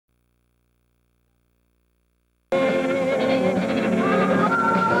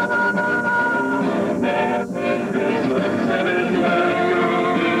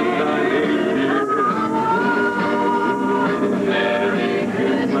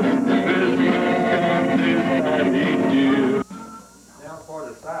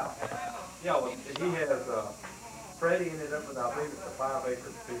Freddie ended up with, I believe it's a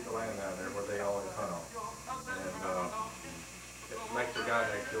 5-acre piece of land down there where they always hunt on. And it makes the guy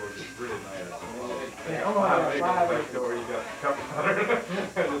next door just really mad. Yeah, I don't know how 5 next door, you got a couple hundred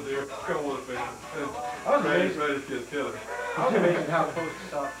and the deer come with a fence. Freddie's just killer. I was amazed how close to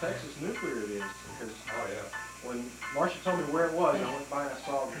South Texas nuclear it is, because when Marcia told me where it was, I went by and I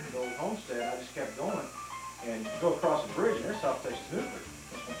saw the old homestead. I just kept going and go across the bridge, and there's South Texas nuclear.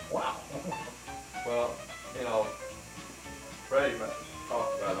 Wow. Well, you know, Freddie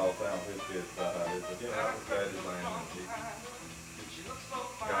talks about all the time with his kids about how it is, but you know, that was Daddy's land, and he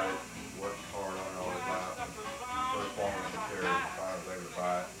got it, worked hard on it all his life, and first farming material as far as they would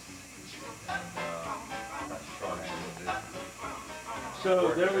buy it, and that's the short hand of it.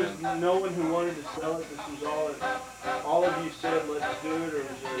 So there was no one who wanted to sell it. This was all of you said let's do it, or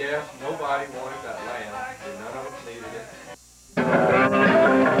was it? Yes, nobody wanted that land, and none of us needed it. Said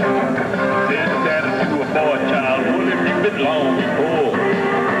daddy to a boy child, what have you been long for?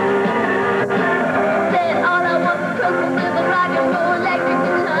 Said all I want is cooking with a rock and roll electric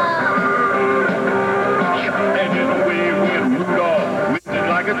guitar. And in a way went Rudolph, whizzing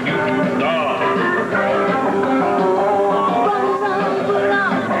like a shooting star.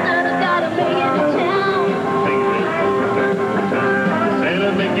 Santa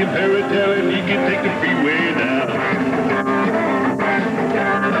make him hurry, tell him he can take the freeway now.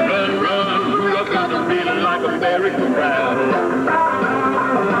 Run, run, Rudolph is feeling like a merry-go-round.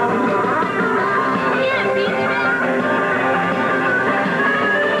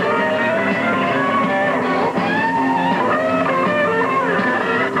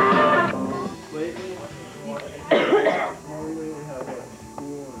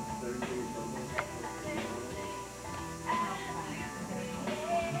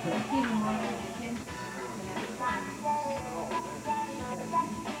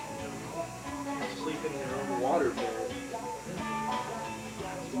 Sleeping in their own water bed.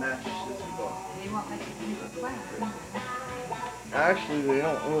 Mattresses and bunk. They won't let you use the class. Actually, they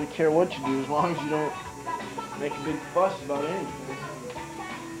don't really care what you do as long as you don't make a big fuss about anything.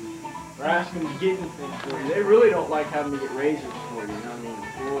 Or ask them to get anything for you. They really don't like having to get razors for you. I mean,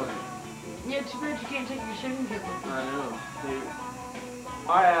 boy. Yeah, too bad you can't take your shaving kit with you. I know.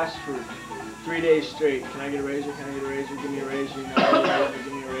 I asked for 3 days straight. Can I get a razor? Can I get a razor? Give me a razor. No,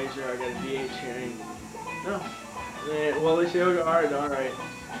 give me a razor. I got a DH hearing. No. Well, they say, okay, all right.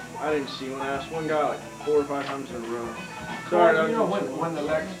 I didn't see one. I asked one guy like 4 or 5 times in a row. Sorry, Well, you know when the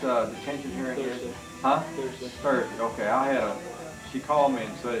next detention hearing is? Huh? Thursday. Thursday. Okay, I had she called me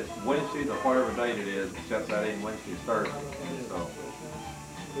and said it's Wednesday or whatever date it is, except that ain't Wednesday, it's Thursday. So.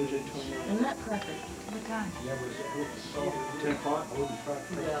 Thursday 29th. Isn't that perfect? What time? 10 o'clock?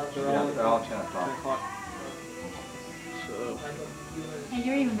 They're all 10 o'clock. 10 o'clock. So. And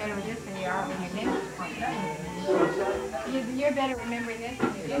you're even better with this than you are when your nails appointment. You're better remembering this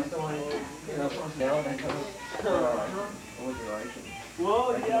than you do.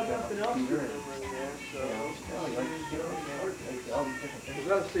 Well, you have nothing else to remember in there, so. Is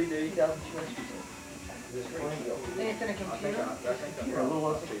that a CD? It's in a computer. A little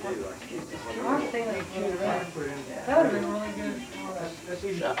LCD like. I was thinking a computer. That would have been really good. That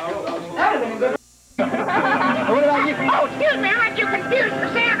would have been a good. What about you? Oh, excuse me, aren't you confused for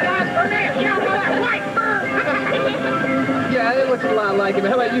Santa Claus for me? You don't know that white bird. Yeah, it looks a lot like him.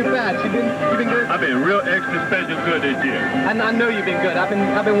 How about you, Pat? You been good? I've been real extra special good this year. I know you've been good. I've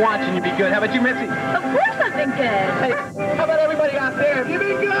been watching you be good. How about you, Mitzi? Of course I've been good. Hey, how about everybody out there? Have you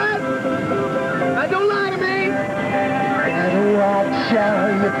been good? Don't lie to me. Better watch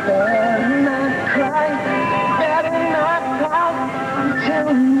out, you better not cry. Better not pout. I'm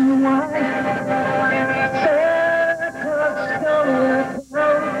telling you why.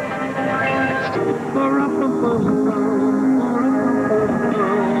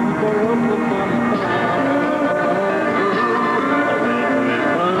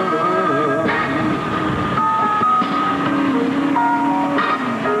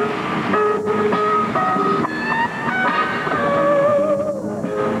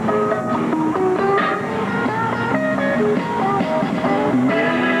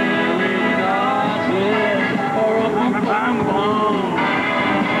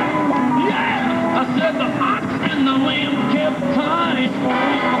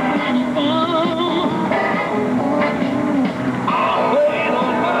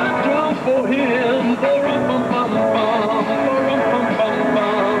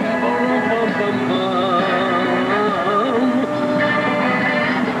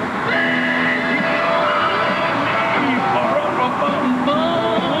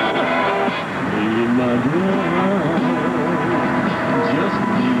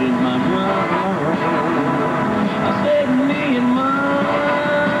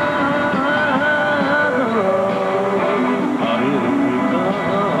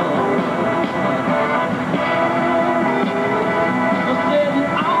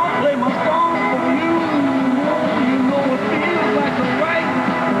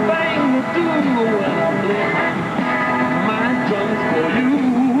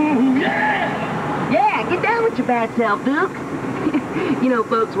 That's Al Duke. You know,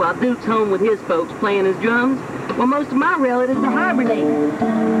 folks, while Duke's home with his folks playing his drums, well, most of my relatives are hibernating.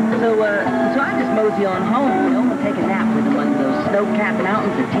 So I just mosey on home, you know, and take a nap with one of those snow-capped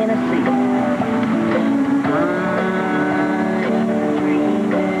mountains of Tennessee.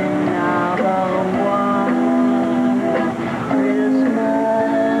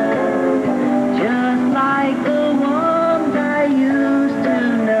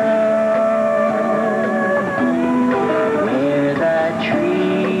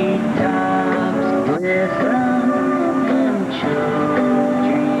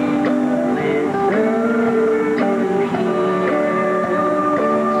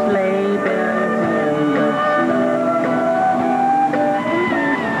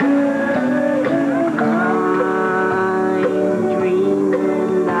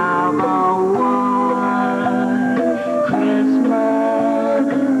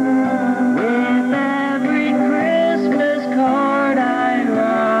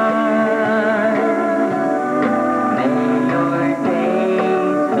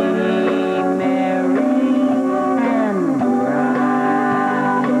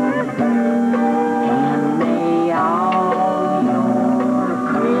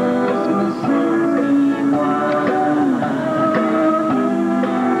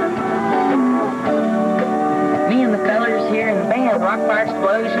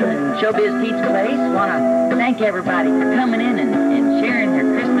 Showbiz Pizza Place want to thank everybody for coming in and sharing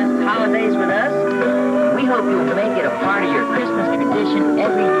your Christmas holidays with us. We hope you'll make it a part of your Christmas tradition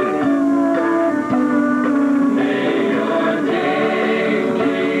every year. May your days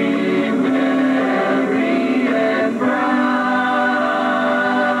be merry and bright,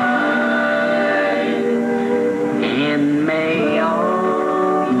 and may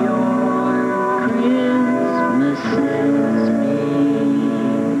all your Christmases be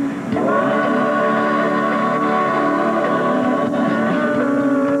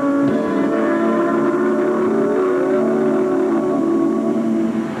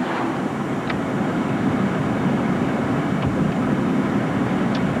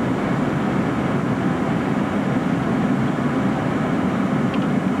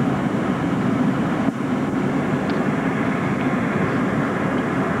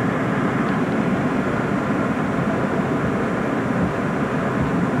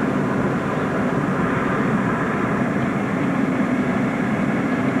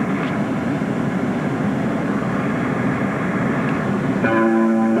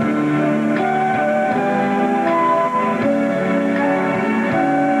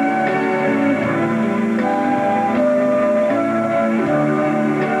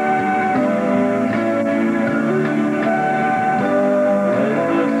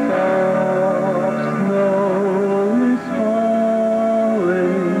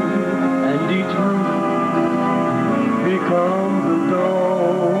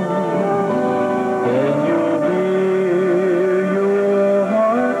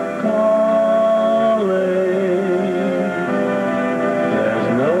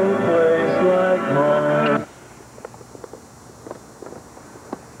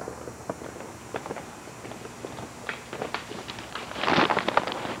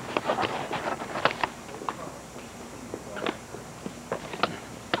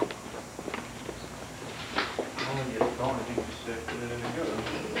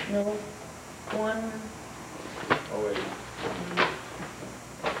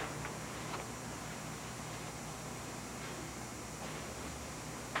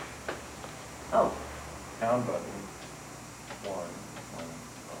Down button. One.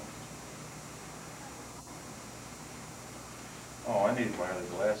 Oh, I need to wear the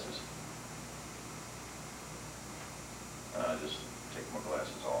glasses. Just take my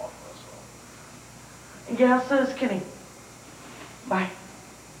glasses off, that's all. Yeah, so is Kenny. Bye.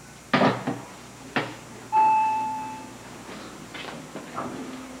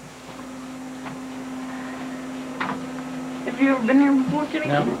 Have you ever been here before, Kenny?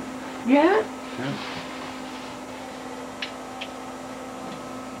 No. Yeah? No.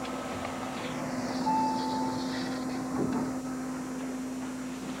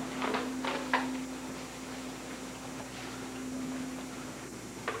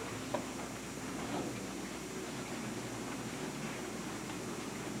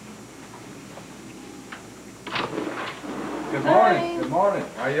 Good morning. Good morning.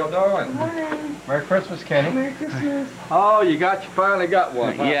 How y'all doing? Good morning. Merry Christmas, Kenny. Merry Christmas. Oh, you finally got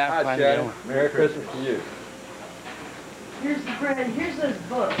one. Yeah, Hi, finally Chad. got one. Merry Christmas to you. Here's the bread. Here's those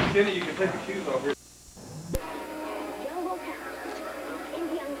books. Kenny, you can take your shoes off here. Jungle Town,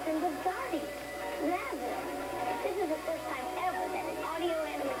 Indian Simba Garden, Lazarus. This is the first time ever that an audio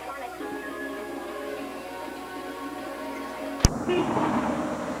animatronic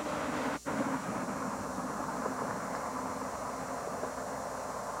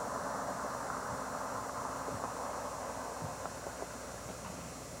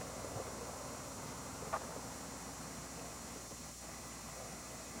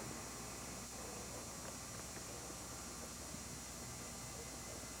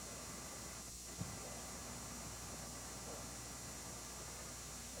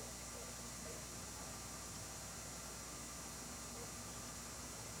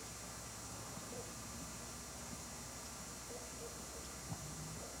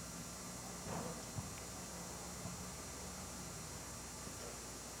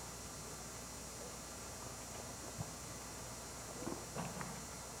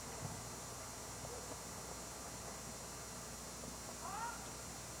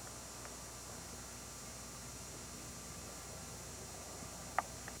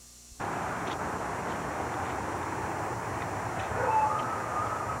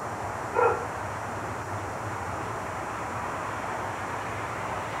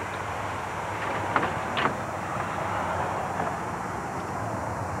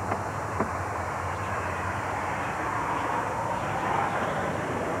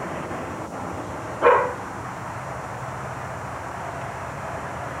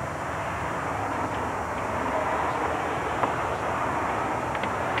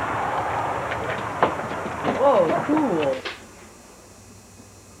Oh, cool.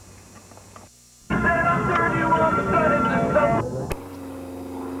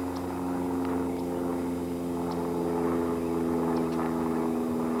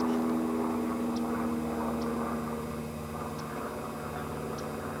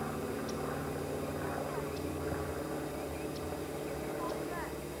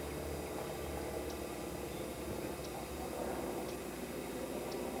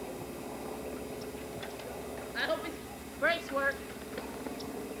 I hope his brakes work.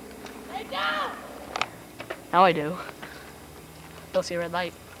 Hey, down! Now I do. You'll see a red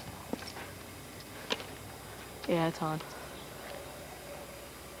light. Yeah, it's on.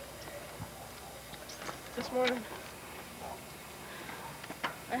 This morning,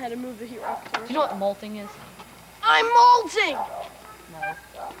 I had to move the heat rock. Do you know what molting is? I'm molting! No.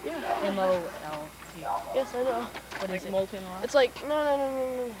 Yeah. M-O-L-T. Yes, I know. What is it? Molting rock? It's like,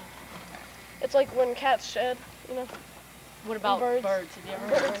 no. It's like when cats shed, you know? What about birds? Have you ever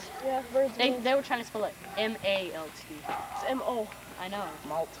heard of birds? Yeah, birds. They were trying to spell it M-A-L-T. It's M-O. I know.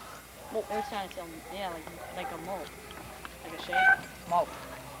 Malt. They were trying to spell, yeah, like a malt. Like a shake. Malt.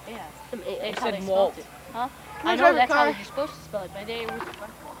 Yeah. M-A-L-T. They said spelled malt. it. Huh? Can I I know drive a that's how car? you're supposed to spell it, but they were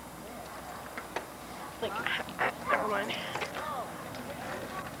Like, never mind.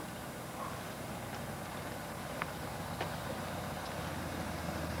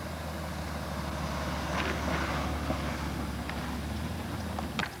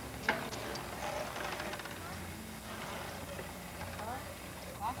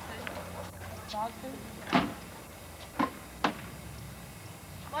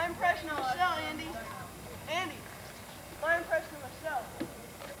 My impression of Michelle, Andy. Andy, my impression of Michelle.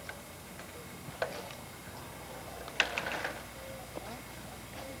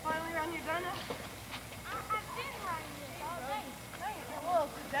 You finally around here done it? I've been running this all day. Well,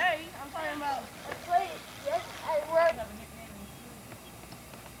 today, I'm talking about. Yes, I work.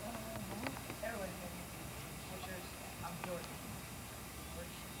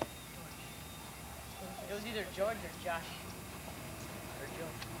 It was either George or Josh. Or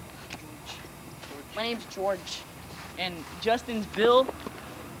George. My name's George. And Justin's Bill.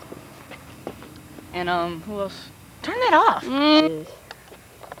 And who else? Turn that off!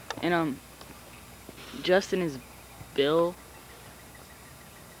 And Justin is Bill.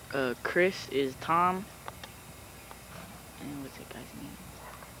 Chris is Tom. And what's that guy's name?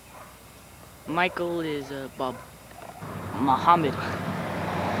 Michael is Bob. Muhammad.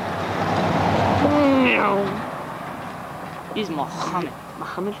 He's Muhammad.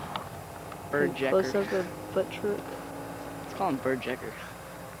 Muhammad? Bird Close Jacker. up the butt truck. Let's call him Bird Jacker.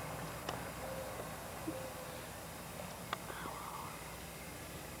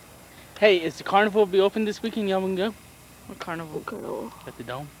 Hey, is the carnival be open this weekend? Y'all can go? What carnival? What carnival? At the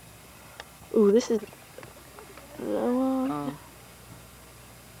Dome. Ooh, this is...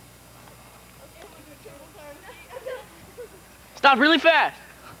 Stop really fast!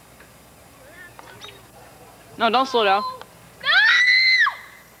 No, don't slow down.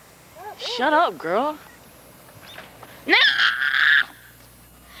 Shut up, girl. No!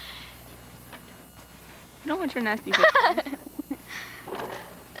 You don't want your nasty face.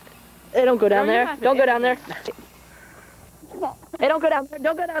 Hey, don't go down Girl, you there. have to Don't go down there. edit Hey, don't go down there.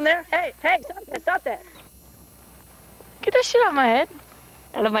 Don't go down there. Hey, stop that. Stop that. Get that shit out of my head.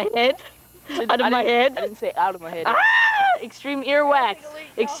 Out of my head? Out of my head? I didn't say out of my head. Ah! Extreme ear wax.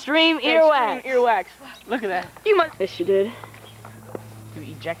 Extreme ear wax. Extreme ear wax. Look at that. You must. Yes, you did. You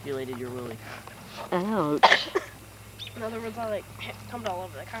ejaculated your willy. Ouch. In other words, I like cummed all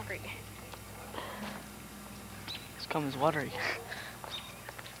over the concrete. This cum is watery.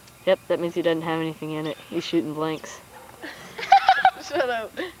 Yep, that means he doesn't have anything in it. He's shooting blanks. Shut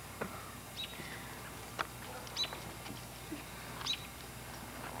up.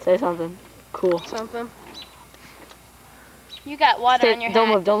 Say something. Cool. Something. You got water on your Don't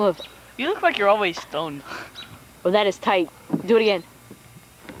hat. move, don't move. You look like you're always stoned. Oh, that is tight. Do it again.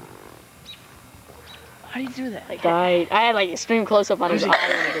 How do you do that? Like tight. I had like extreme close up on his eye when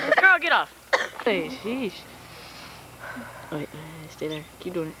I did that. Girl, get off. Hey, sheesh. Wait, stay there.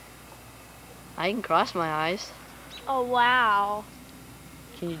 Keep doing it. I can cross my eyes. Oh, wow.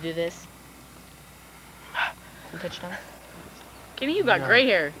 Can you do this? Can you touch down? Kenny, you got gray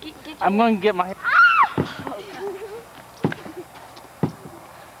hair. I'm going to get my...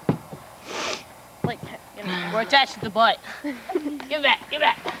 Like, We're attached to the butt. Give it back, give it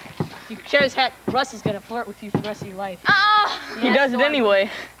back. You sure as heck Russ is gonna flirt with you for the rest of your life. Oh! He does it anyway.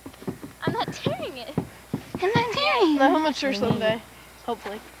 I'm not tearing it. I'm not tearing it. No, I'm sure someday.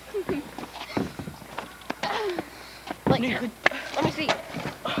 Hopefully. Like, let me see.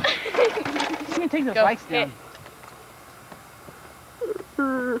 He's going to take the Go. bikes down.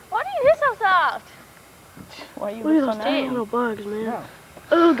 Why do you hit so soft? Why are you Look at so those tiny nasty? little bugs, man. Yeah.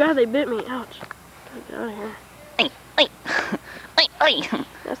 Oh, God, they bit me. Ouch. Get out of here.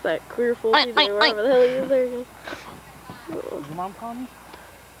 That's that queer Fulci there, wherever the hell he is. There you go. Did your mom call me?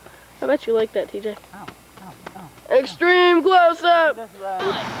 I bet you like that, TJ. Ow, ow, ow. Extreme close-up!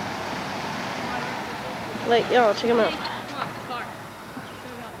 Like, y'all, check him out. Come on, car.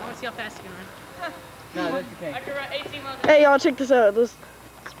 I want to see how fast you can run. No, that's okay. I can run 18 miles. Hey, y'all, check this out. Let's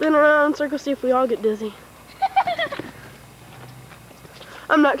spin around in circles, see if we all get dizzy.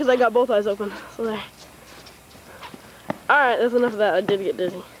 I'm not, because I got both eyes open. So there. Alright, that's enough of that. I did get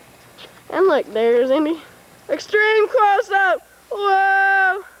dizzy. And look, there's Andy. Extreme close-up!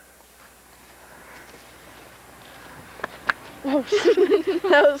 Whoa!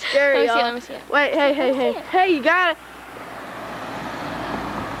 That was scary, y'all. Let me see it. Wait, hey. Hey, you got it!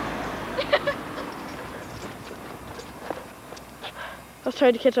 I was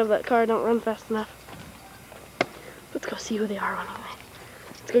trying to catch up that car. Don't run fast enough. Let's go see who they are running away.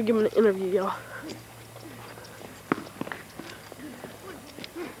 Let's go give them an interview, y'all.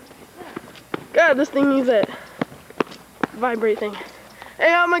 God, this thing needs that vibrate thing.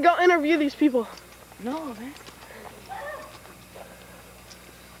 Hey, I'm gonna go interview these people. No, man.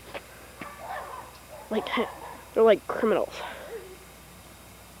 Like, they're like criminals.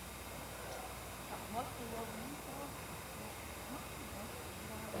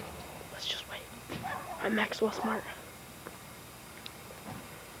 Let's just wait. I'm Maxwell Smart.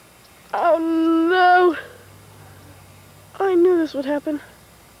 Oh no! I knew this would happen.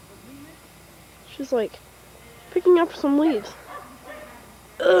 She's like picking up some leaves.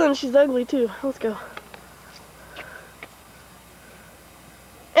 Ugh, and she's ugly too. Let's go.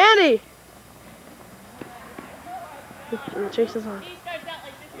 Andy! And the chase is on.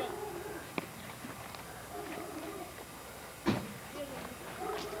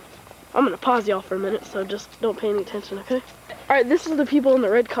 I'm gonna pause y'all for a minute, so just don't pay any attention, okay? Alright, this is the people in the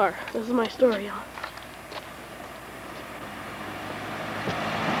red car. This is my story, y'all.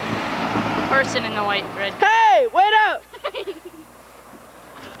 Person in the white red. Hey, wait up!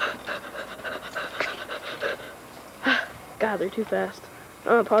 God, they're too fast.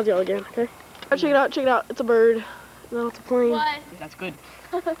 I'm gonna pause y'all again, okay? Oh, check it out, It's a bird. No, it's a plane. What? That's good.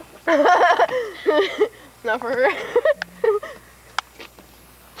 Not for her.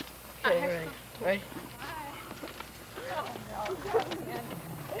 Okay, ready?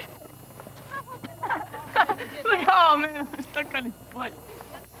 Look, oh man, I'm stuck on his foot.